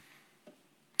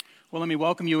Well, let me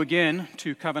welcome you again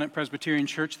to Covenant Presbyterian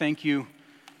Church. Thank you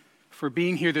for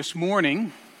being here this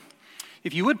morning.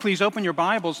 If you would please open your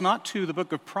Bibles not to the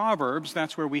book of Proverbs,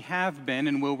 that's where we have been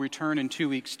and will return in 2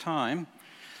 weeks' time,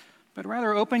 but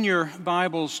rather open your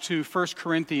Bibles to 1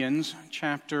 Corinthians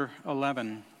chapter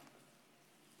 11.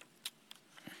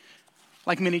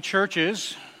 Like many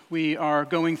churches, we are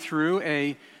going through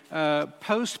a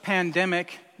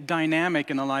post-pandemic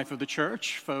dynamic in the life of the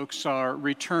church. Folks are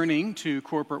returning to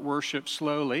corporate worship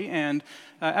slowly and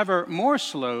ever more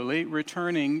slowly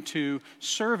returning to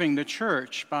serving the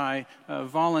church by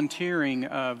volunteering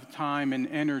of time and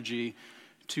energy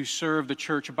to serve the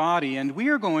church body. And we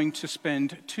are going to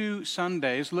spend 2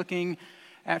 Sundays looking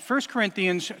at 1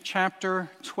 Corinthians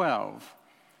chapter 12.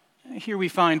 Here we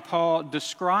find Paul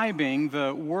describing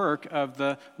the work of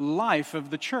the life of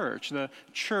the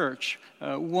church,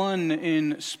 one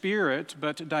in spirit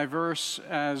but diverse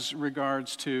as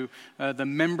regards to the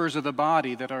members of the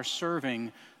body that are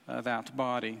serving that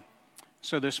body.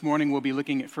 So this morning we'll be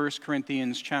looking at 1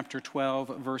 Corinthians chapter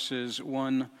 12, verses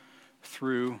 1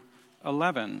 through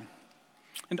 11.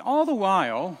 And all the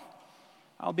while,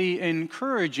 I'll be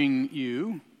encouraging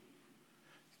you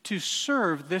to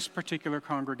serve this particular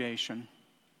congregation.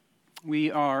 We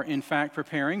are, in fact,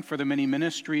 preparing for the many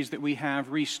ministries that we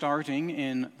have restarting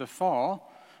in the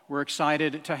fall. We're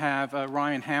excited to have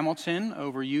Ryan Hamilton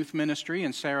over youth ministry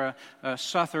and Sarah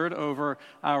Southard over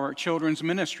our children's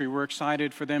ministry. We're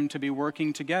excited for them to be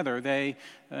working together. They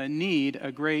need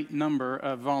a great number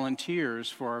of volunteers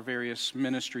for our various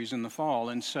ministries in the fall.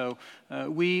 And so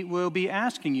we will be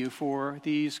asking you for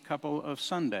these couple of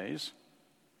Sundays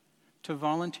to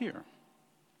volunteer,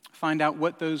 find out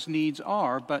what those needs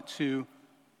are, but to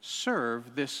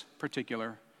serve this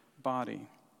particular body.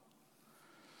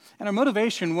 And our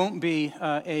motivation won't be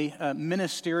a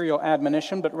ministerial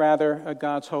admonition, but rather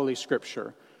God's holy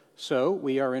scripture. So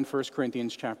we are in 1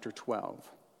 Corinthians chapter 12.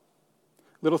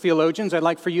 Little theologians, I'd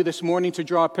like for you this morning to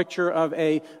draw a picture of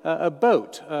a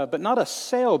boat, but not a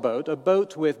sailboat, a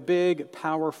boat with big,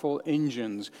 powerful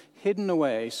engines hidden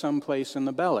away someplace in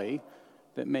the belly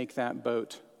that make that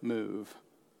boat move.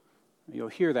 You'll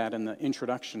hear that in the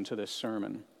introduction to this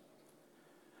sermon.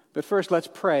 But first, let's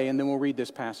pray, and then we'll read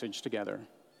this passage together.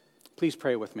 Please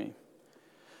pray with me.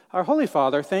 Our Holy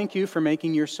Father, thank you for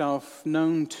making yourself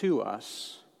known to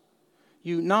us.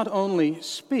 You not only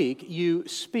speak, you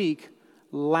speak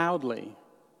loudly,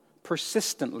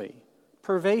 persistently,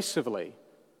 pervasively.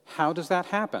 How does that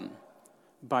happen?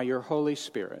 By your Holy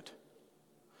Spirit.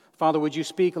 Father, would you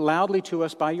speak loudly to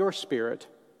us by your Spirit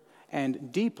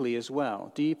and deeply as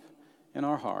well, deep in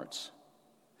our hearts.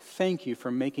 Thank you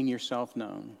for making yourself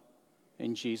known.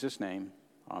 In Jesus' name,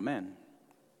 amen.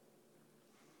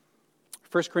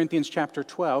 1 Corinthians chapter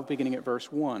 12, beginning at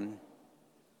verse 1.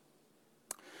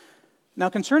 Now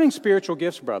concerning spiritual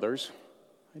gifts, brothers,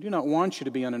 I do not want you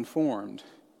to be uninformed.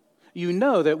 You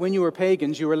know that when you were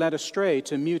pagans, you were led astray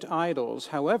to mute idols,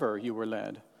 however you were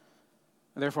led.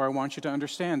 Therefore, I want you to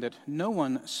understand that no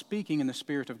one speaking in the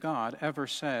Spirit of God ever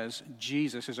says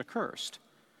Jesus is accursed,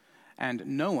 and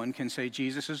no one can say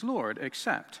Jesus is Lord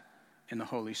except in the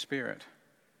Holy Spirit.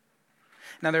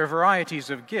 Now, there are varieties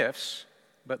of gifts,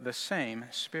 but the same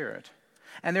Spirit.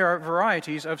 And there are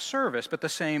varieties of service, but the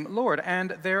same Lord.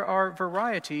 And there are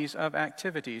varieties of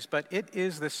activities, but it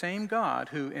is the same God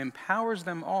who empowers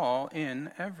them all in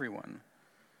everyone.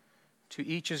 To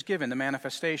each is given the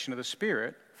manifestation of the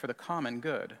Spirit for the common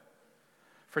good.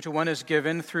 For to one is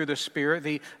given through the Spirit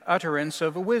the utterance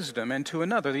of wisdom, and to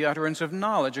another the utterance of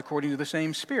knowledge according to the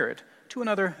same Spirit, to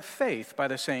another faith by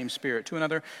the same Spirit, to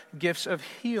another gifts of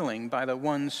healing by the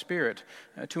one Spirit,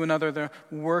 to another the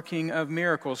working of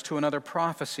miracles, to another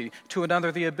prophecy, to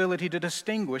another the ability to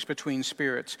distinguish between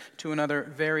spirits, to another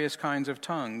various kinds of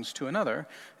tongues, to another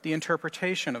the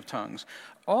interpretation of tongues.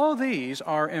 All these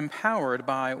are empowered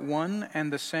by one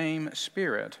and the same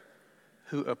Spirit,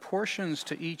 who apportions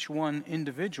to each one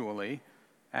individually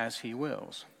as he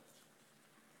wills.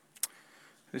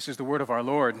 This is the word of our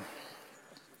Lord.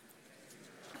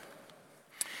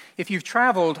 If you've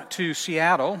traveled to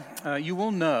Seattle, you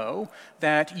will know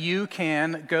that you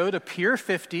can go to Pier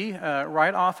 50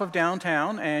 right off of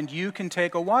downtown, and you can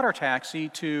take a water taxi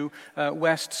to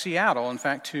West Seattle, in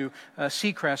fact, to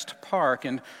Seacrest Park.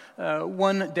 And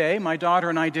one day, my daughter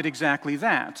and I did exactly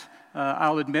that.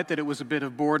 I'll admit that it was a bit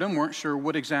of boredom, weren't sure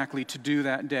what exactly to do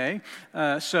that day.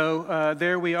 So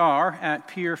there we are at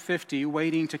Pier 50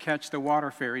 waiting to catch the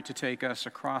water ferry to take us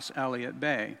across Elliott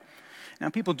Bay. Now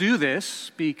people do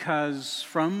this because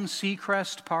from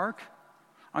Seacrest Park,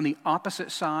 on the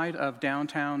opposite side of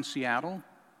downtown Seattle,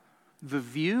 the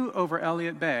view over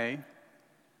Elliott Bay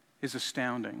is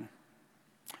astounding.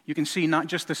 You can see not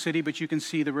just the city, but you can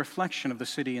see the reflection of the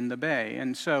city in the bay.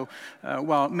 And so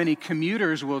while many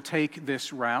commuters will take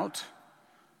this route,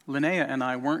 Linnea and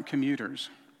I weren't commuters.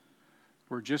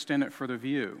 We're just in it for the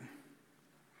view.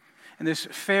 And this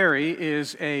ferry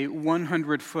is a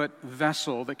 100-foot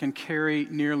vessel that can carry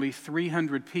nearly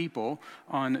 300 people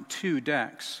on 2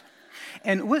 decks.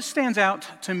 And what stands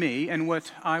out to me, and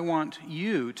what I want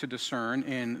you to discern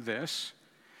in this,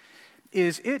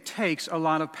 is it takes a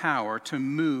lot of power to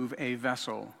move a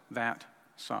vessel that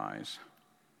size.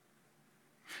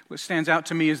 What stands out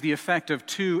to me is the effect of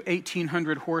 2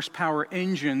 1,800 horsepower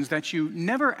engines that you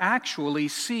never actually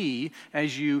see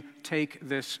as you take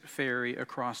this ferry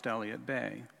across Elliott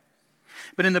Bay.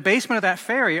 But in the basement of that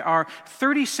ferry are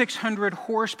 3,600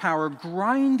 horsepower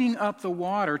grinding up the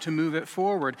water to move it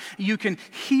forward. You can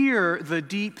hear the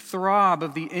deep throb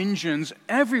of the engines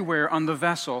everywhere on the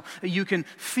vessel. You can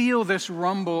feel this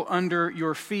rumble under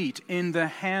your feet, in the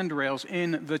handrails,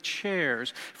 in the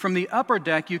chairs. From the upper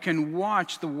deck, you can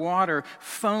watch the water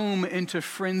foam into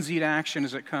frenzied action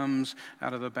as it comes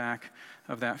out of the back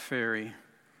of that ferry.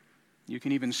 You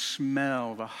can even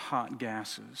smell the hot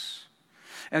gases.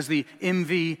 As the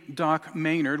MV Doc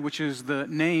Maynard, which is the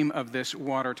name of this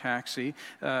water taxi,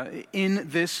 in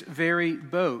this very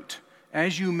boat,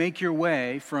 as you make your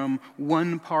way from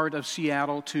one part of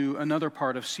Seattle to another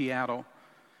part of Seattle,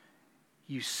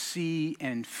 you see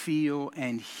and feel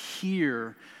and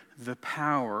hear the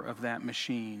power of that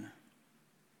machine.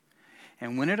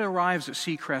 And when it arrives at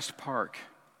Seacrest Park,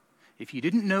 if you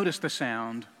didn't notice the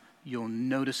sound, you'll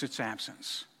notice its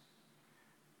absence.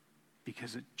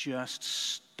 Because it just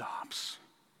stops.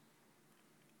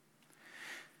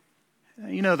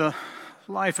 You know, the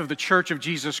life of the Church of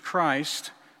Jesus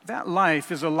Christ, that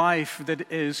life is a life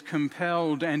that is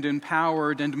compelled and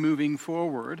empowered and moving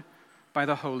forward by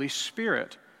the Holy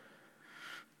Spirit.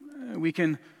 We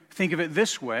can think of it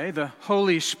this way: the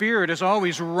Holy Spirit is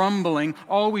always rumbling,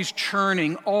 always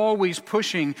churning, always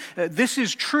pushing. This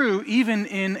is true even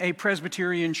in a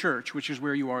Presbyterian church, which is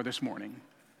where you are this morning.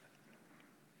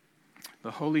 The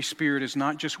Holy Spirit is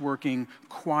not just working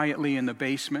quietly in the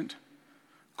basement,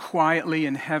 quietly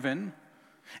in heaven,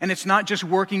 and it's not just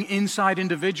working inside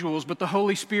individuals, but the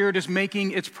Holy Spirit is making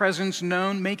its presence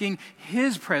known, making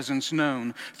His presence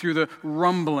known through the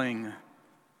rumbling,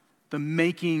 the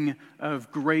making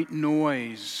of great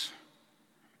noise,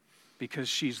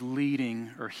 because He's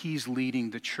leading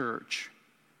the church.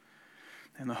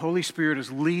 And the Holy Spirit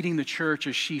is leading the church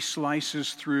as she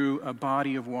slices through a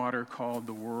body of water called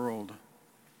the world.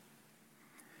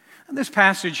 This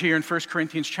passage here in 1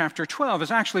 Corinthians chapter 12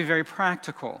 is actually very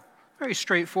practical, very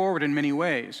straightforward in many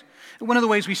ways. One of the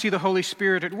ways we see the Holy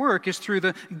Spirit at work is through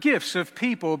the gifts of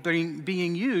people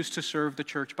being used to serve the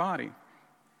church body.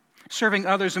 Serving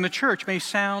others in the church may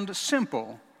sound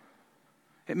simple.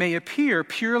 It may appear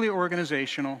purely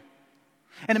organizational,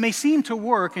 and it may seem to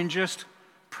work in just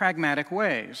pragmatic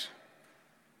ways.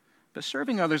 But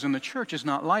serving others in the church is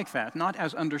not like that, not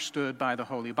as understood by the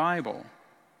Holy Bible.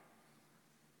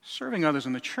 Serving others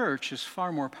in the church is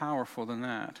far more powerful than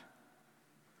that.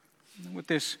 What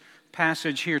this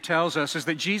passage here tells us is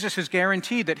that Jesus has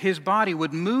guaranteed that His body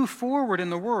would move forward in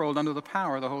the world under the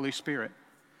power of the Holy Spirit.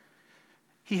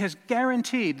 He has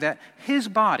guaranteed that His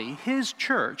body, His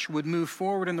church, would move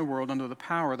forward in the world under the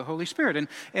power of the Holy Spirit.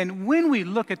 And when we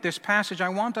look at this passage, I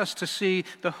want us to see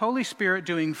the Holy Spirit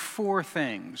doing 4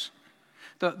 things.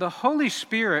 The Holy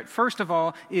Spirit, first of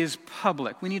all, is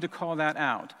public. We need to call that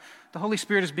out. The Holy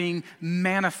Spirit is being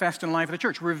manifest in the life of the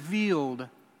church, revealed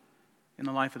in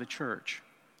the life of the church.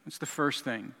 That's the first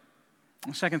thing.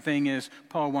 The second thing is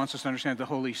Paul wants us to understand the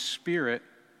Holy Spirit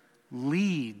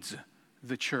leads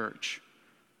the church.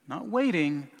 Not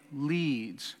waiting,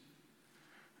 leads.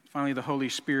 Finally, the Holy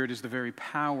Spirit is the very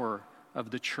power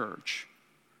of the church.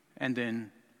 And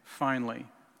then finally,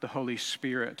 the Holy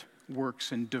Spirit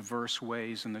works in diverse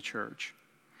ways in the church.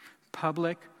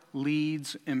 Public,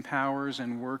 leads, empowers,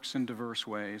 and works in diverse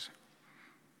ways.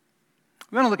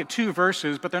 We're going to look at 2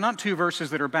 verses, but they're not 2 verses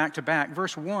that are back to back.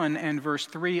 Verse 1 and verse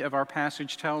 3 of our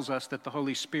passage tells us that the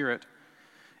Holy Spirit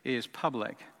is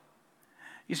public.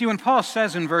 You see, when Paul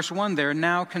says in verse 1 there,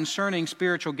 now concerning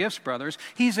spiritual gifts, brothers,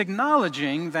 he's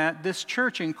acknowledging that this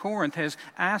church in Corinth has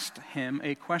asked him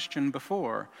a question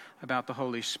before about the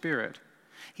Holy Spirit.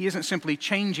 He isn't simply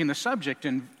changing the subject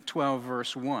in 12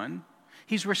 verse 1.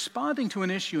 He's responding to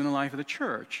an issue in the life of the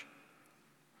church.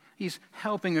 He's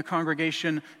helping a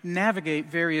congregation navigate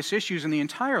various issues in the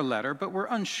entire letter, but we're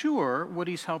unsure what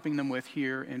he's helping them with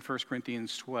here in 1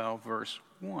 Corinthians 12, verse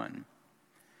 1.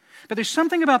 But there's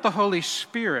something about the Holy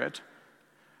Spirit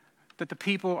that the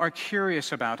people are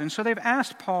curious about. And so they've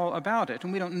asked Paul about it.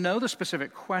 And we don't know the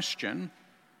specific question,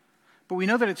 but we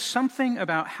know that it's something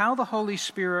about how the Holy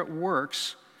Spirit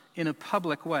works in a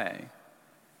public way.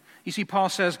 You see, Paul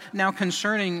says, now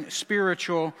concerning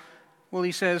spiritual,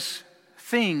 he says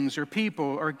things or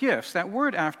people or gifts. That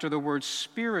word after the word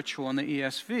spiritual in the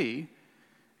ESV,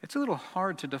 it's a little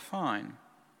hard to define.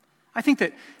 I think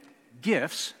that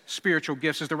gifts, spiritual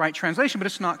gifts is the right translation, but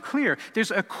it's not clear. There's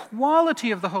a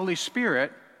quality of the Holy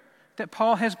Spirit that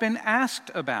Paul has been asked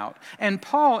about, and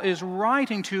Paul is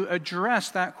writing to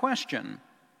address that question.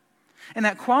 And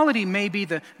that quality may be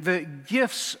the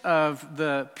gifts of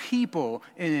the people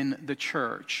in the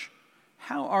church.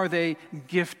 How are they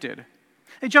gifted?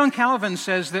 John Calvin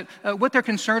says that what they're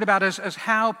concerned about is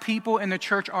how people in the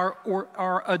church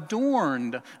are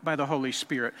adorned by the Holy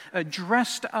Spirit,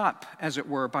 dressed up, as it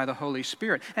were, by the Holy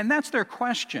Spirit. And that's their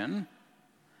question,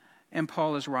 and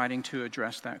Paul is writing to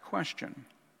address that question.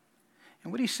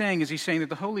 And what he's saying that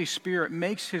the Holy Spirit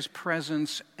makes his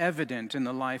presence evident in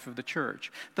the life of the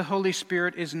church. The Holy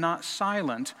Spirit is not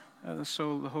silent,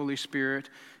 so the Holy Spirit,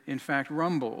 in fact,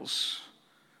 rumbles.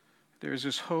 There's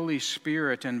this Holy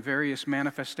Spirit and various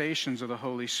manifestations of the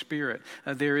Holy Spirit.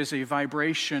 There is a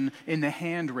vibration in the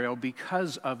handrail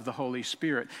because of the Holy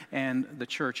Spirit, and the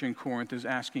church in Corinth is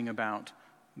asking about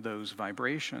those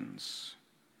vibrations.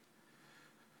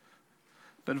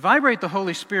 But vibrate the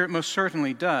Holy Spirit most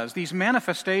certainly does. These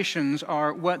manifestations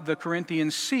are what the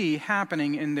Corinthians see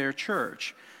happening in their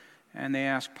church. And they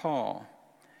ask Paul.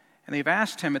 And they've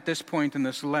asked him at this point in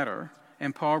this letter,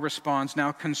 and Paul responds,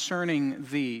 now concerning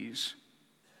these.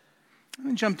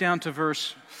 And jump down to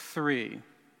verse 3.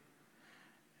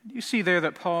 You see there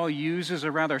that Paul uses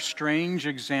a rather strange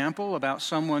example about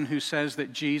someone who says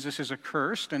that Jesus is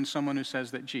accursed and someone who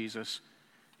says that Jesus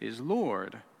is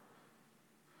Lord.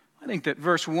 I think that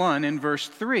verse 1 and verse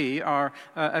 3 are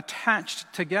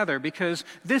attached together because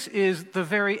this is the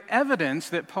very evidence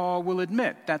that Paul will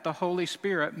admit that the Holy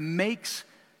Spirit makes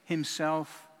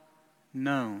himself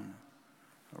known.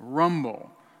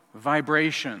 Rumble,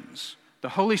 vibrations. The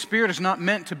Holy Spirit is not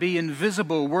meant to be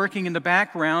invisible, working in the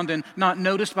background and not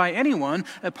noticed by anyone.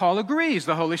 Paul agrees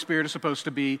the Holy Spirit is supposed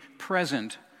to be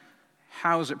present.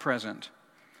 How is it present?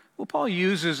 Well, Paul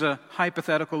uses a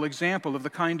hypothetical example of the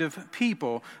kind of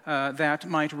people that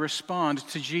might respond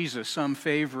to Jesus, some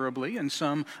favorably and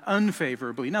some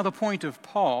unfavorably. Now, the point of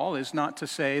Paul is not to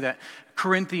say that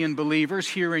Corinthian believers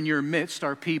here in your midst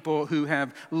are people who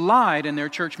have lied in their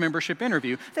church membership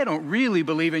interview. They don't really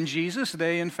believe in Jesus.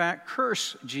 They, in fact,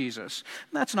 curse Jesus.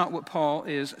 That's not what Paul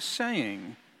is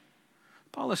saying.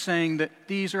 Paul is saying that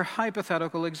these are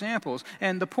hypothetical examples.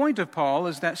 And the point of Paul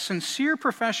is that sincere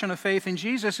profession of faith in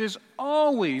Jesus is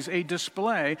always a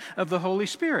display of the Holy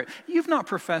Spirit. You've not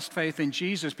professed faith in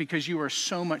Jesus because you are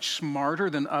so much smarter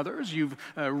than others. You've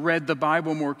read the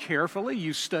Bible more carefully.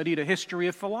 You've studied a history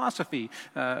of philosophy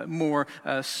more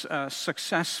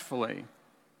successfully.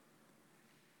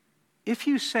 If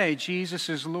you say Jesus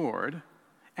is Lord,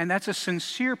 and that's a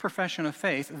sincere profession of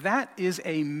faith, that is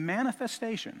a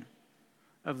manifestation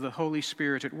of the Holy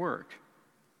Spirit at work.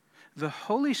 The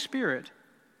Holy Spirit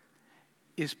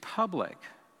is public.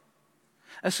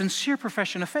 A sincere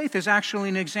profession of faith is actually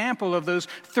an example of those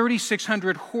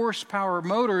 3,600 horsepower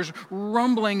motors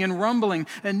rumbling,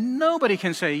 and nobody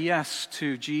can say yes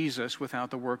to Jesus without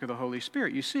the work of the Holy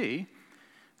Spirit. You see,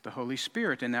 the Holy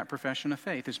Spirit in that profession of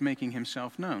faith is making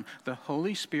himself known. The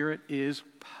Holy Spirit is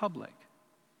public.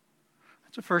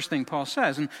 That's the first thing Paul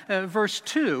says. And verse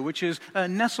 2, which is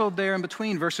nestled there in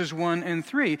between verses 1 and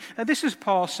 3, this is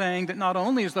Paul saying that not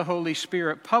only is the Holy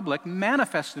Spirit public,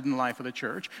 manifested in the life of the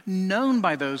church, known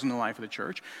by those in the life of the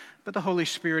church, but the Holy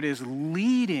Spirit is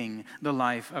leading the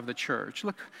life of the church.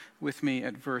 Look with me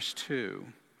at verse 2.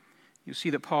 You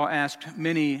see that Paul asked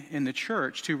many in the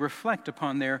church to reflect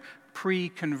upon their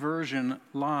pre-conversion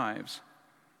lives.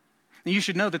 Now, you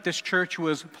should know that this church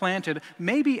was planted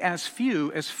maybe as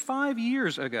few as 5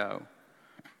 years ago.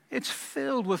 It's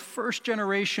filled with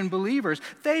first-generation believers.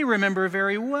 They remember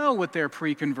very well what their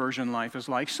pre-conversion life is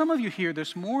like. Some of you here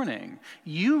this morning,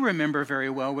 you remember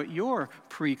very well what your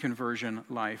pre-conversion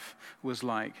life was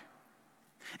like.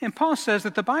 And Paul says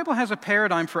that the Bible has a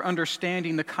paradigm for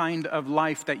understanding the kind of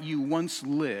life that you once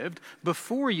lived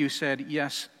before you said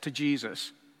yes to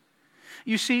Jesus.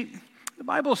 You see, the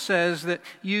Bible says that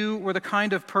you were the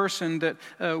kind of person that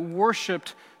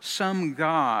worshiped some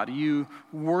god. You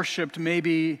worshiped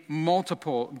maybe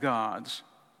multiple gods.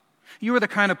 You were the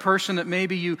kind of person that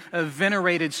maybe you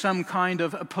venerated some kind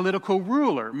of a political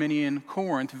ruler. Many in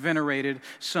Corinth venerated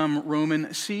some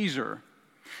Roman Caesar.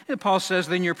 And Paul says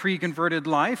that in your pre-converted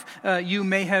life, you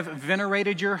may have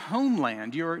venerated your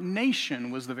homeland. Your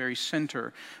nation was the very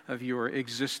center of your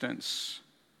existence.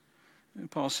 And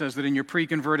Paul says that in your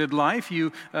pre-converted life,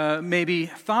 you maybe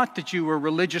thought that you were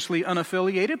religiously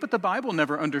unaffiliated, but the Bible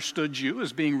never understood you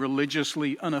as being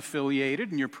religiously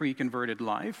unaffiliated in your pre-converted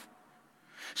life.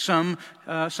 Some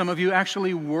of you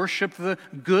actually worshiped the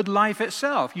good life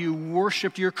itself. You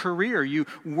worshiped your career. You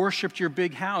worshiped your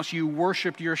big house. You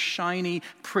worshiped your shiny,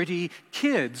 pretty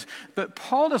kids. But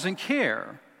Paul doesn't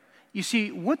care. You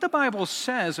see, what the Bible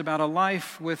says about a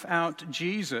life without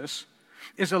Jesus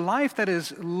is a life that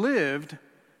is lived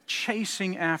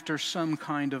chasing after some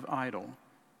kind of idol.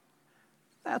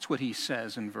 That's what he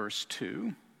says in verse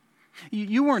 2.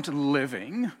 You weren't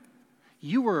living.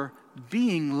 You were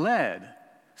being led.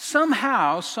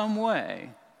 Somehow, some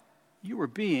way, you were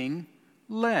being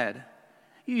led.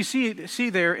 You see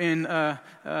there in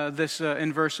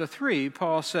in verse 3,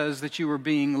 Paul says that you were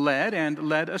being led and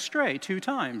led astray 2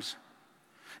 times.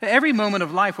 Every moment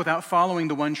of life without following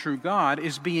the one true God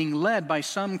is being led by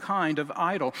some kind of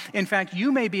idol. In fact,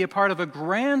 you may be a part of a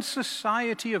grand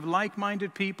society of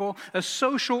like-minded people, a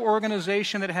social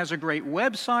organization that has a great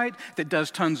website, that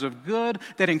does tons of good,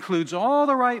 that includes all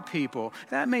the right people.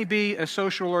 That may be a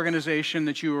social organization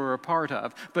that you are a part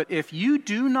of. But if you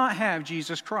do not have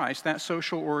Jesus Christ, that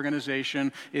social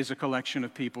organization is a collection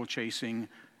of people chasing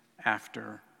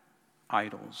after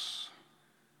idols.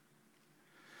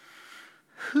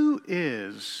 Who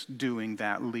is doing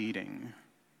that leading?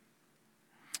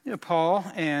 Paul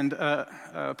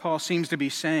seems to be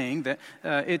saying that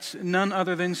it's none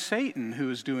other than Satan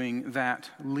who is doing that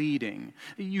leading.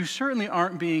 You certainly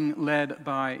aren't being led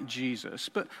by Jesus.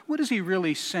 But what is he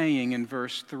really saying in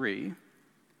verse 3?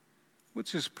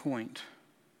 What's his point?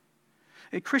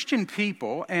 Christian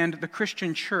people and the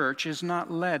Christian church is not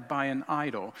led by an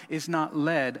idol, is not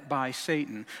led by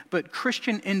Satan. But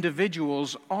Christian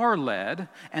individuals are led,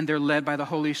 and they're led by the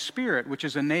Holy Spirit, which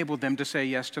has enabled them to say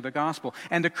yes to the gospel.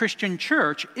 And the Christian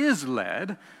church is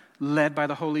led by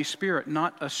the Holy Spirit,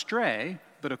 not astray,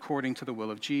 but according to the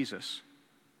will of Jesus.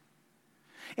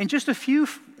 In just a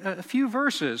few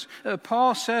verses,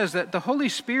 Paul says that the Holy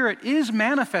Spirit is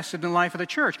manifested in the life of the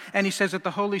church. And he says that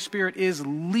the Holy Spirit is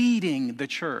leading the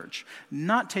church,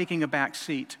 not taking a back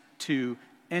seat to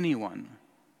anyone.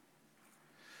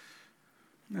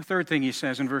 The third thing he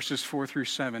says in verses 4 through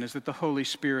 7 is that the Holy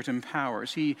Spirit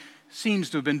empowers. He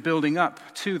seems to have been building up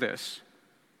to this.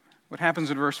 What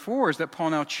happens in verse 4 is that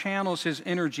Paul now channels his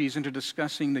energies into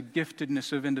discussing the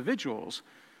giftedness of individuals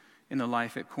in the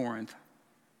life at Corinth.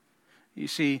 You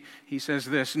see, he says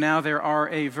this, now there are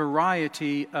a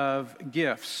variety of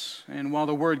gifts. And while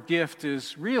the word gift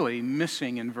is really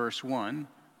missing in verse 1,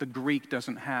 the Greek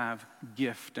doesn't have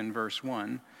gift in verse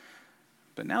 1.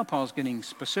 But now Paul's getting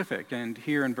specific, and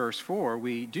here in verse 4,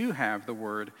 we do have the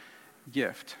word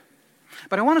gift.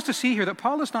 But I want us to see here that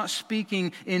Paul is not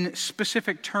speaking in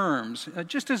specific terms.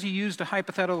 Just as he used a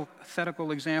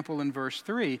hypothetical example in verse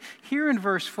 3, here in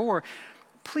verse 4,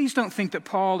 please don't think that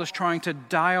Paul is trying to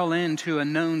dial into a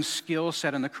known skill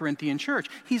set in the Corinthian church.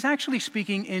 He's actually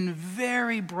speaking in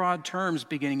very broad terms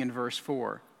beginning in verse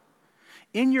 4.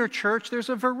 In your church, there's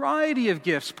a variety of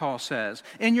gifts, Paul says.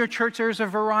 In your church, there's a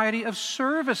variety of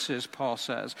services, Paul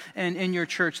says. And in your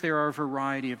church, there are a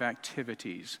variety of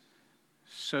activities.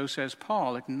 So says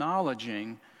Paul,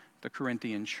 acknowledging the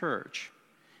Corinthian church.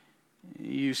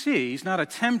 You see, he's not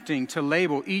attempting to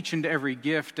label each and every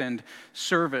gift and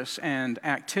service and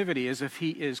activity as if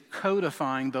he is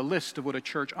codifying the list of what a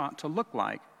church ought to look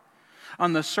like.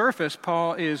 On the surface,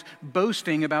 Paul is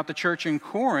boasting about the church in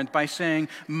Corinth by saying,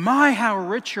 my, how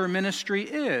rich your ministry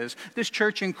is. This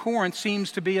church in Corinth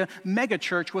seems to be a mega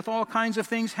church with all kinds of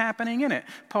things happening in it.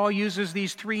 Paul uses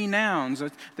these 3 nouns,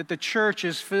 that the church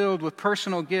is filled with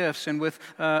personal gifts and with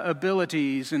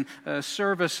abilities and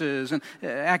services and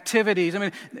activities. I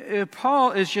mean,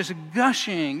 Paul is just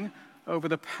gushing over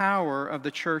the power of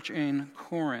the church in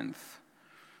Corinth.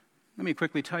 Let me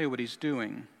quickly tell you what he's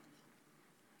doing.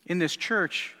 In this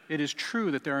church, it is true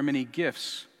that there are many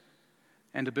gifts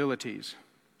and abilities.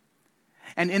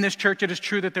 And in this church, it is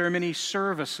true that there are many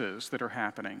services that are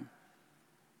happening.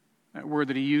 That word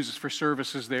that he uses for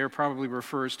services there probably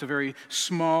refers to very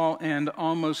small and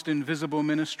almost invisible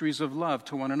ministries of love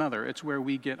to one another. It's where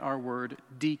we get our word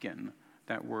deacon,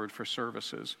 that word for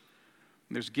services.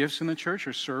 There's gifts in the church,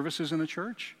 there's services in the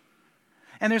church,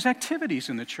 and there's activities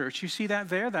in the church. You see that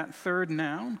there, that third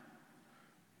noun?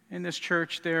 In this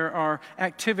church, there are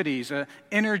activities,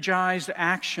 energized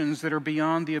actions that are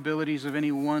beyond the abilities of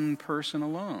any one person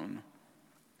alone.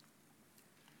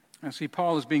 Now, see,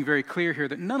 Paul is being very clear here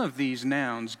that none of these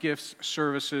nouns, gifts,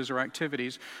 services, or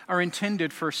activities, are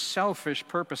intended for selfish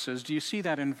purposes. Do you see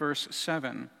that in verse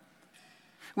 7?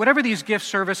 Whatever these gifts,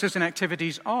 services, and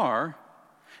activities are,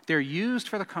 they're used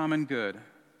for the common good.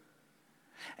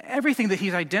 Everything that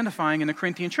he's identifying in the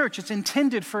Corinthian church, it's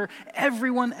intended for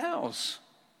everyone else.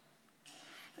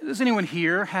 Does anyone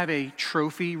here have a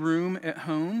trophy room at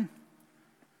home?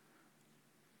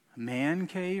 A man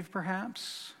cave,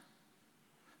 perhaps?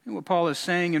 And what Paul is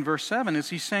saying in verse 7 is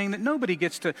he's saying that nobody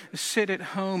gets to sit at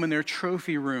home in their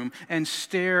trophy room and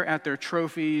stare at their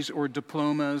trophies or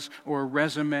diplomas or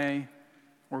resume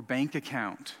or bank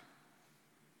account.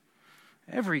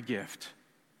 Every gift,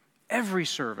 every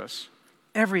service,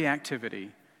 every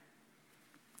activity,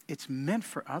 it's meant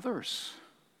for others.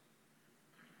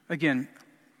 Again,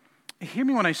 hear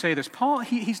me when I say this. Paul,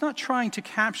 he's not trying to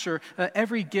capture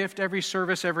every gift, every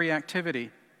service, every activity.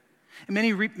 And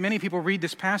many people read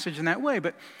this passage in that way,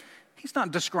 but he's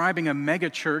not describing a mega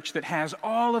church that has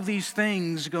all of these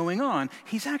things going on.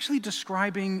 He's actually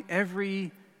describing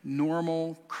every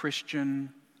normal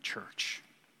Christian church.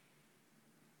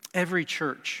 Every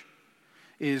church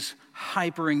is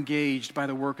hyper engaged by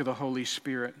the work of the Holy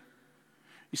Spirit.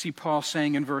 You see Paul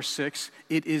saying in verse 6,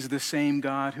 it is the same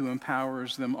God who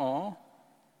empowers them all.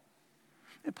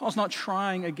 And Paul's not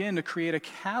trying, again, to create a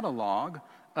catalog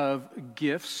of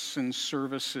gifts and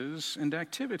services and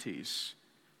activities.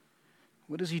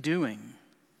 What is he doing?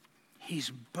 He's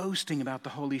boasting about the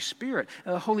Holy Spirit.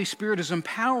 The Holy Spirit is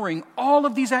empowering all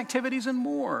of these activities and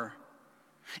more.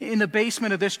 In the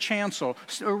basement of this chancel,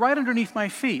 right underneath my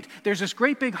feet, there's this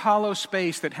great big hollow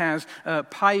space that has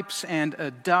pipes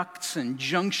and ducts and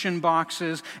junction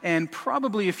boxes and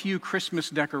probably a few Christmas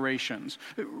decorations.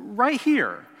 Right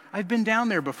here, I've been down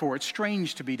there before. It's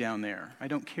strange to be down there. I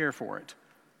don't care for it.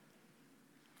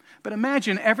 But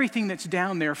imagine everything that's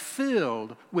down there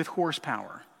filled with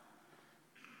horsepower,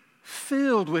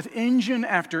 filled with engine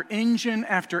after engine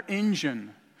after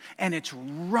engine, and it's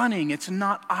running, it's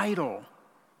not idle.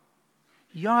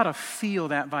 You ought to feel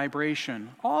that vibration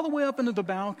all the way up into the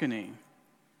balcony.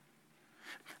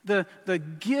 The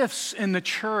gifts in the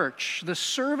church, the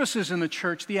services in the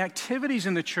church, the activities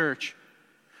in the church,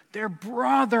 they're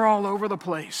broad, they're all over the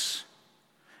place.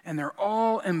 And they're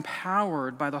all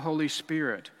empowered by the Holy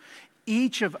Spirit.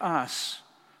 Each of us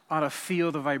ought to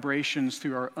feel the vibrations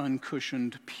through our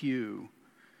uncushioned pew.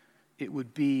 It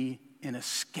would be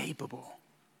inescapable.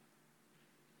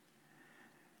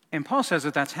 And Paul says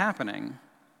that that's happening,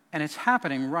 and it's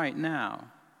happening right now.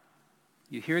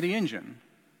 You hear the engine.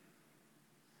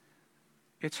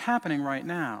 It's happening right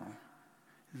now.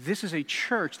 This is a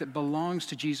church that belongs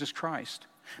to Jesus Christ.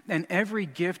 And every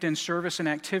gift and service and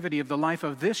activity of the life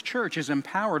of this church is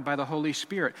empowered by the Holy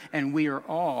Spirit. And we are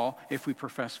all, if we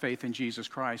profess faith in Jesus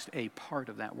Christ, a part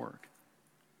of that work.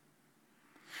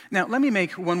 Now, let me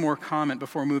make one more comment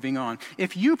before moving on.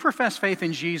 If you profess faith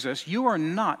in Jesus, you are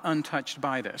not untouched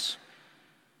by this.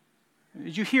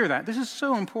 Did you hear that? This is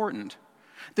so important.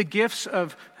 The gifts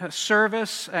of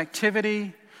service,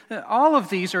 activity, all of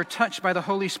these are touched by the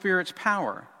Holy Spirit's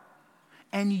power.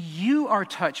 And you are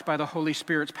touched by the Holy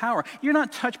Spirit's power. You're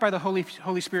not touched by the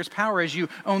Holy Spirit's power as you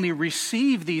only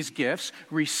receive these gifts,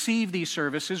 receive these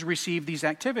services, receive these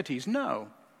activities. No,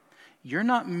 you're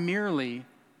not merely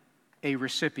a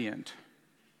recipient.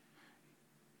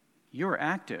 You're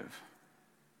active.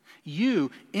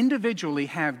 You individually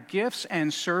have gifts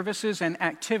and services and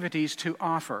activities to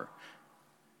offer.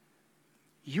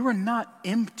 You are not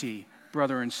empty,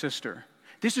 brother and sister.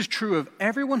 This is true of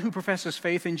everyone who professes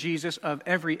faith in Jesus, of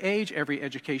every age, every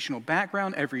educational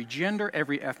background, every gender,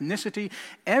 every ethnicity,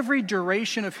 every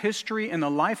duration of history in the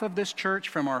life of this church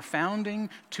from our founding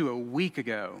to a week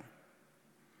ago.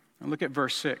 Now look at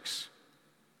verse 6.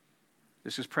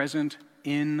 This is present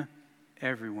in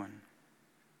everyone.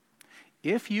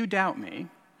 If you doubt me,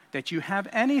 that you have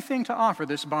anything to offer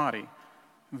this body,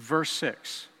 verse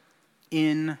 6,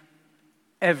 in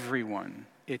everyone.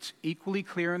 It's equally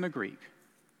clear in the Greek.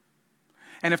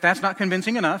 And if that's not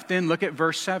convincing enough, then look at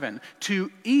verse 7.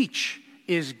 To each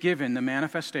is given the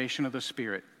manifestation of the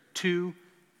Spirit. To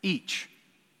each.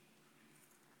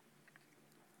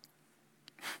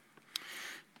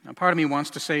 Now, part of me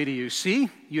wants to say to you, see,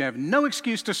 you have no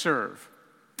excuse to serve.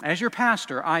 As your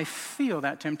pastor, I feel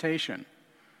that temptation.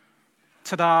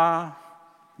 Ta-da!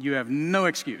 You have no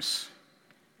excuse.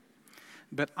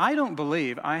 But I don't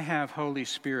believe I have Holy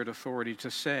Spirit authority to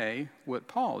say what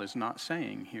Paul is not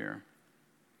saying here.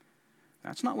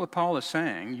 That's not what Paul is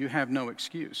saying. You have no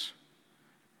excuse.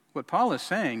 What Paul is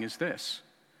saying is this: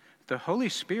 the Holy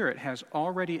Spirit has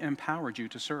already empowered you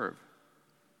to serve.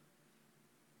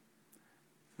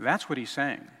 That's what he's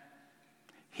saying.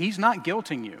 He's not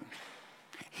guilting you.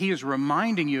 He is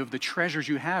reminding you of the treasures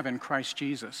you have in Christ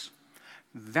Jesus.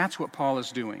 That's what Paul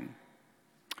is doing.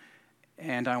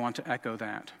 And I want to echo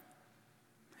that.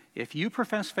 If you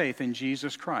profess faith in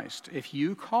Jesus Christ, if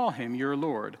you call him your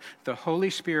Lord, the Holy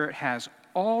Spirit has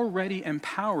already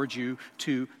empowered you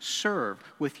to serve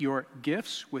with your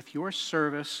gifts, with your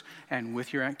service, and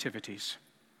with your activities.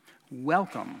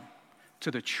 Welcome to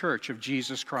the church of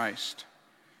Jesus Christ.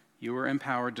 You are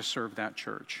empowered to serve that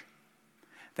church.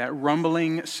 That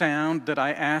rumbling sound that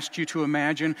I asked you to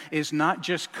imagine is not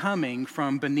just coming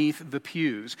from beneath the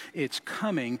pews. It's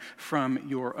coming from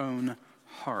your own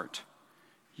heart.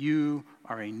 You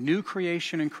are a new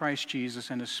creation in Christ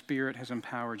Jesus, and the Spirit has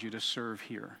empowered you to serve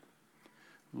here.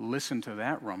 Listen to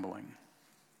that rumbling.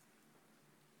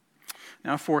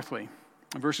 Now, fourthly,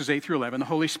 verses 8 through 11, the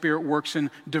Holy Spirit works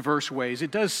in diverse ways.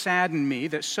 It does sadden me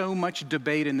that so much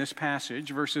debate in this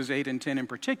passage, verses 8 and 10 in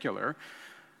particular,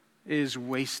 is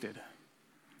wasted.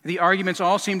 The arguments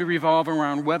all seem to revolve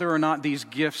around whether or not these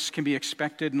gifts can be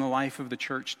expected in the life of the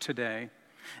church today.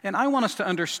 And I want us to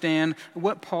understand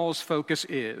what Paul's focus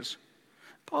is.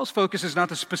 Paul's focus is not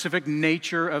the specific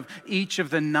nature of each of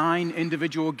the 9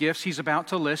 individual gifts he's about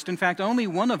to list. In fact, only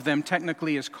one of them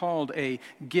technically is called a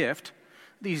gift.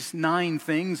 These 9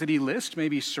 things that he lists may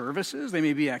be services, they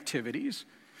may be activities.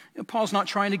 Paul's not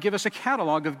trying to give us a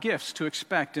catalog of gifts to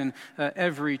expect in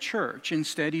every church.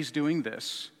 Instead, he's doing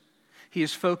this. He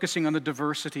is focusing on the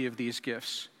diversity of these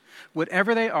gifts.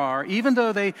 Whatever they are, even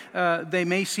though they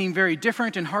may seem very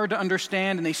different and hard to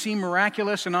understand, and they seem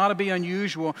miraculous and ought to be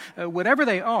unusual, whatever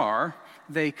they are,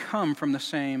 they come from the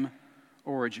same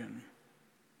origin.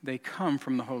 They come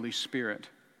from the Holy Spirit.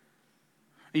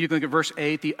 You can look at verse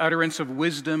 8, the utterance of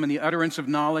wisdom and the utterance of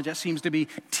knowledge. That seems to be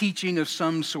teaching of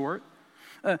some sort.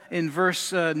 In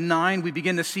verse 9, we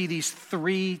begin to see these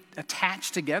 3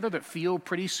 attached together that feel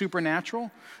pretty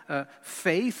supernatural.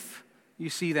 Faith, you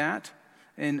see that.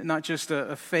 And not just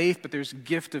a faith, but there's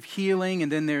gift of healing,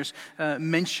 and then there's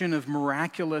mention of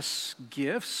miraculous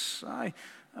gifts. I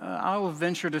will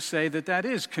venture to say that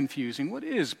is confusing. What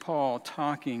is Paul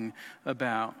talking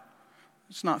about?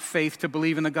 It's not faith to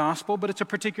believe in the gospel, but it's a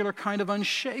particular kind of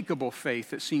unshakable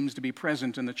faith that seems to be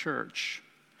present in the church.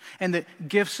 And the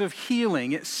gifts of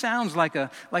healing, it sounds like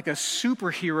a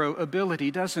superhero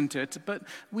ability, doesn't it? But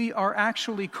we are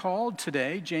actually called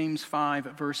today, James 5,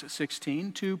 verse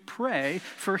 16, to pray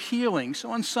for healing.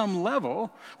 So on some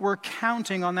level, we're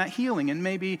counting on that healing. And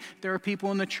maybe there are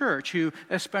people in the church who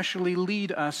especially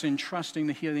lead us in trusting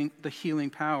the healing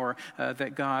power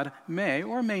that God may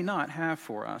or may not have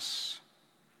for us.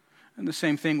 And the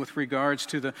same thing with regards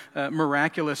to the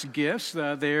miraculous gifts.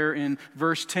 There in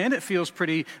verse 10, it feels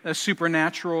pretty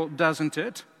supernatural, doesn't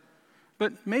it?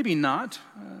 But maybe not.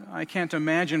 I can't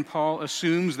imagine Paul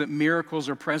assumes that miracles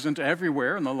are present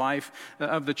everywhere in the life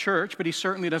of the church, but he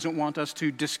certainly doesn't want us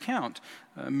to discount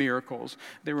miracles.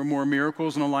 There were more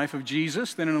miracles in the life of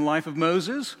Jesus than in the life of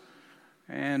Moses.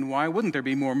 And why wouldn't there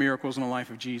be more miracles in the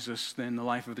life of Jesus than the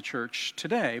life of the church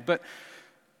today? But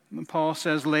Paul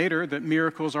says later that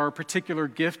miracles are a particular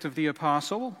gift of the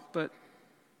apostle, but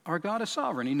our God is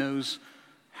sovereign. He knows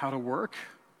how to work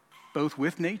both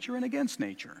with nature and against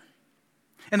nature.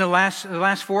 And the last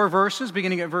 4 verses,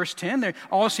 beginning at verse 10, they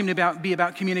all seem to be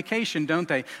about communication, don't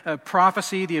they?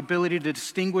 Prophecy, the ability to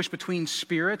distinguish between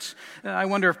spirits. I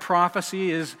wonder if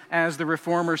prophecy is, as the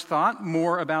Reformers thought,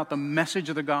 more about the message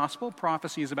of the gospel.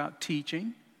 Prophecy is about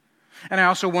teaching. And I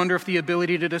also wonder if the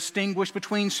ability to distinguish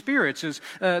between spirits is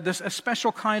a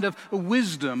special kind of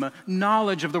wisdom,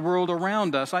 knowledge of the world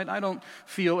around us. I don't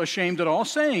feel ashamed at all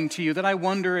saying to you that I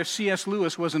wonder if C.S.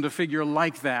 Lewis wasn't a figure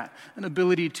like that, an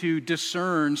ability to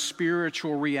discern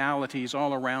spiritual realities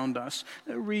all around us.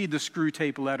 Read the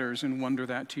Screwtape Letters and wonder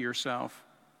that to yourself.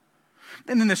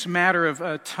 And in this matter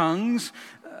of tongues,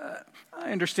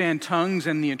 I understand tongues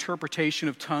and the interpretation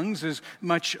of tongues is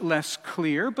much less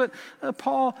clear, but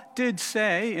Paul did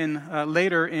say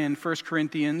later in 1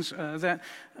 Corinthians that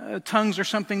tongues are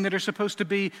something that are supposed to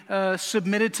be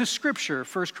submitted to Scripture.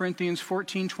 1 Corinthians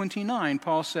 14:29,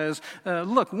 Paul says,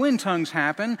 look, when tongues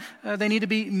happen, they need to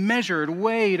be measured,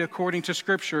 weighed according to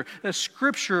Scripture.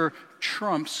 Scripture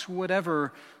trumps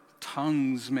whatever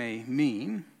tongues may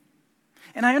mean.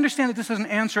 And I understand that this doesn't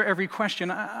answer every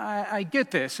question. I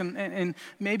get this. And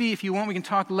maybe if you want, we can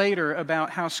talk later about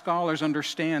how scholars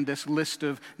understand this list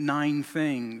of 9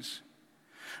 things.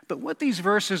 But what these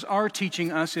verses are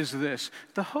teaching us is this.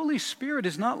 The Holy Spirit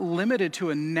is not limited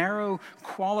to a narrow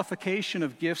qualification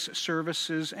of gifts,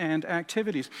 services, and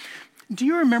activities. Do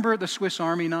you remember the Swiss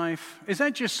Army knife? Is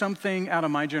that just something out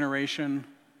of my generation?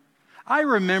 I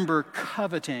remember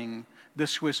coveting the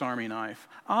Swiss Army knife.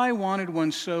 I wanted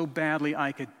one so badly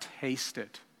I could taste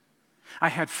it. I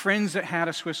had friends that had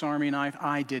a Swiss Army knife.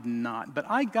 I did not. But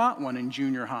I got one in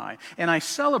junior high, and I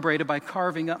celebrated by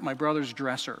carving up my brother's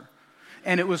dresser.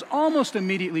 And it was almost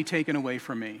immediately taken away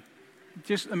from me.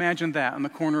 Just imagine that on the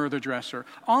corner of the dresser.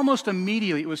 Almost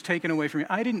immediately it was taken away from me.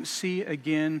 I didn't see it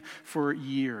again for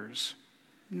years.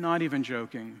 Not even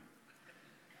joking.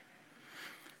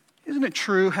 Isn't it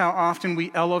true how often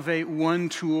we elevate one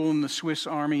tool in the Swiss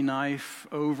Army knife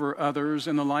over others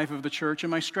in the life of the church?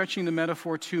 Am I stretching the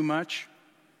metaphor too much?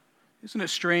 Isn't it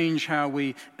strange how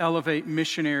we elevate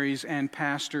missionaries and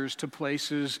pastors to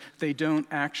places they don't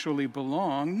actually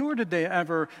belong, nor did they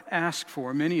ever ask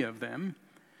for, many of them?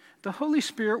 The Holy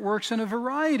Spirit works in a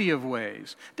variety of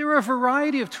ways. There are a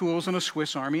variety of tools in a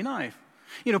Swiss Army knife.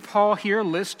 Paul here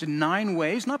lists 9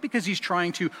 ways, not because he's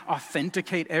trying to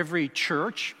authenticate every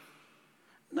church.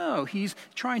 No, he's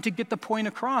trying to get the point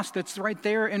across that's right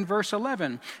there in verse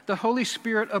 11. The Holy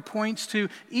Spirit appoints to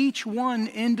each one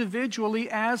individually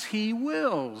as he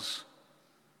wills.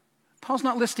 Paul's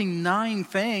not listing 9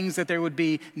 things that there would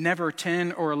be never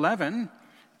 10 or 11,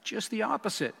 just the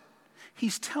opposite.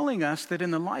 He's telling us that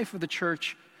in the life of the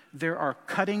church, there are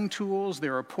cutting tools,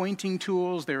 there are pointing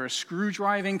tools, there are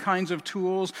screw-driving kinds of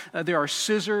tools, there are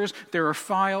scissors, there are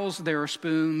files, there are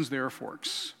spoons, there are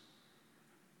forks.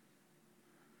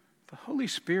 The Holy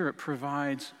Spirit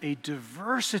provides a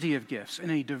diversity of gifts and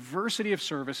a diversity of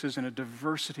services and a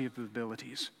diversity of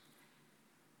abilities.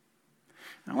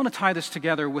 I want to tie this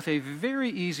together with a very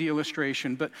easy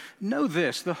illustration, but know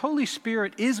this: the Holy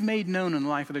Spirit is made known in the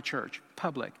life of the church,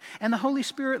 public, and the Holy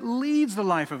Spirit leads the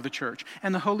life of the church,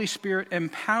 and the Holy Spirit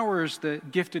empowers the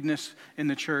giftedness in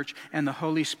the church, and the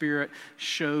Holy Spirit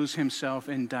shows himself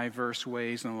in diverse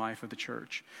ways in the life of the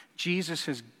church. Jesus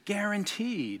has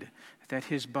guaranteed that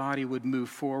his body would move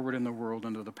forward in the world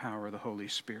under the power of the Holy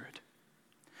Spirit.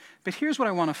 But here's what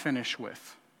I want to finish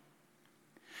with.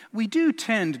 We do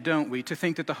tend, don't we, to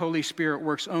think that the Holy Spirit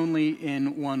works only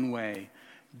in one way,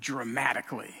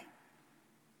 dramatically.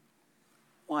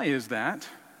 Why is that?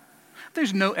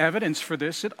 There's no evidence for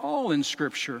this at all in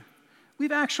Scripture.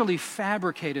 We've actually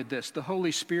fabricated this. The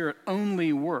Holy Spirit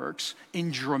only works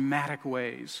in dramatic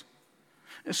ways.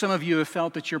 Some of you have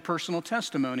felt that your personal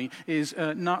testimony is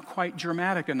not quite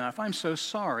dramatic enough. I'm so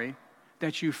sorry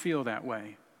that you feel that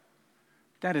way.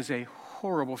 That is a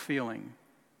horrible feeling.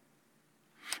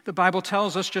 The Bible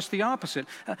tells us just the opposite.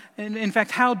 And in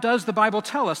fact, how does the Bible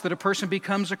tell us that a person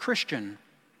becomes a Christian?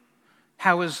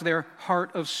 How is their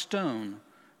heart of stone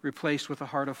replaced with a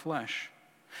heart of flesh?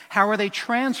 How are they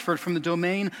transferred from the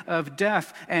domain of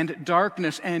death and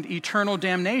darkness and eternal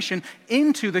damnation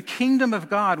into the kingdom of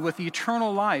God with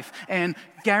eternal life and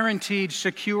guaranteed,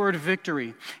 secured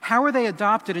victory? How are they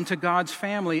adopted into God's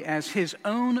family as his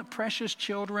own precious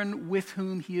children with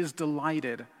whom he is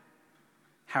delighted?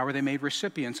 How are they made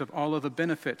recipients of all of the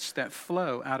benefits that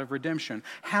flow out of redemption?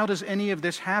 How does any of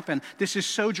this happen? This is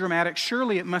so dramatic.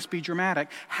 Surely it must be dramatic.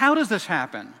 How does this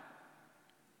happen?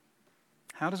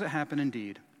 How does it happen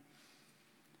indeed?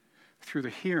 Through the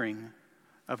hearing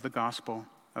of the gospel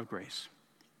of grace.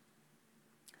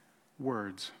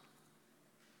 Words.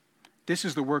 This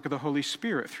is the work of the Holy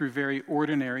Spirit through very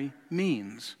ordinary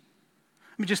means.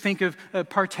 Let me just think of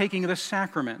partaking of the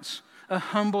sacraments, a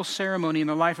humble ceremony in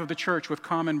the life of the church with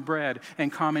common bread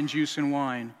and common juice and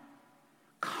wine.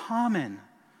 Common.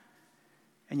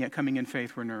 And yet coming in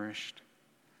faith we're nourished.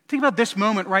 Think about this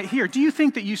moment right here. Do you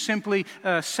think that you simply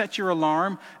set your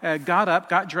alarm, got up,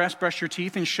 got dressed, brushed your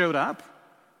teeth, and showed up?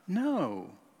 No.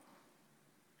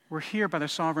 We're here by the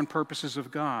sovereign purposes of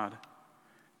God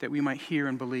that we might hear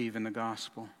and believe in the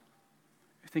gospel.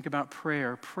 Think about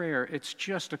prayer. Prayer, it's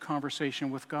just a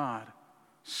conversation with God.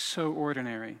 So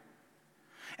ordinary.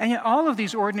 And yet all of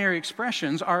these ordinary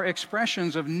expressions are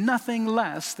expressions of nothing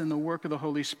less than the work of the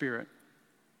Holy Spirit.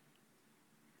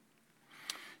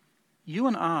 You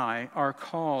and I are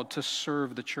called to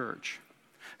serve the church.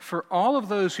 For all of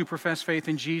those who profess faith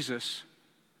in Jesus,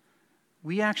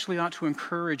 we actually ought to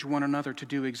encourage one another to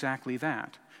do exactly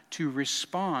that, to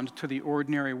respond to the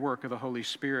ordinary work of the Holy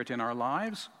Spirit in our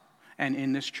lives and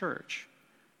in this church.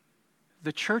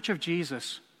 The church of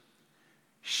Jesus,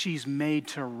 she's made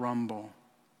to rumble.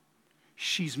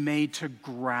 She's made to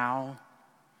growl.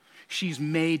 She's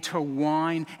made to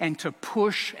whine and to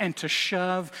push and to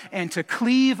shove and to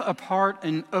cleave apart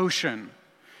an ocean.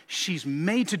 She's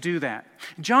made to do that.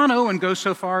 John Owen goes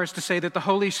so far as to say that the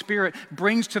Holy Spirit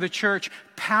brings to the church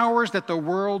powers that the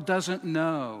world doesn't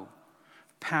know,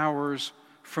 powers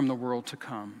from the world to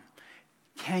come.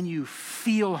 Can you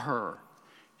feel her?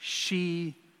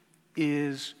 She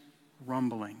is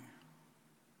rumbling.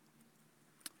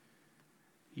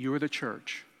 You are the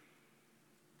church.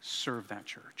 Serve that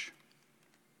church.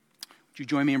 Would you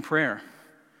join me in prayer?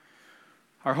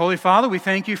 Our Holy Father, we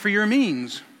thank you for your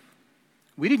means.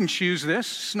 We didn't choose this.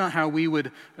 It's not how we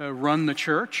would run the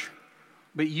church,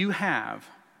 but you have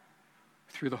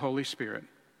through the Holy Spirit.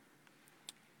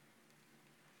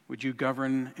 Would you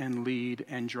govern and lead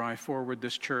and drive forward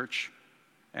this church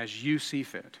as you see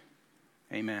fit?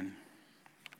 Amen.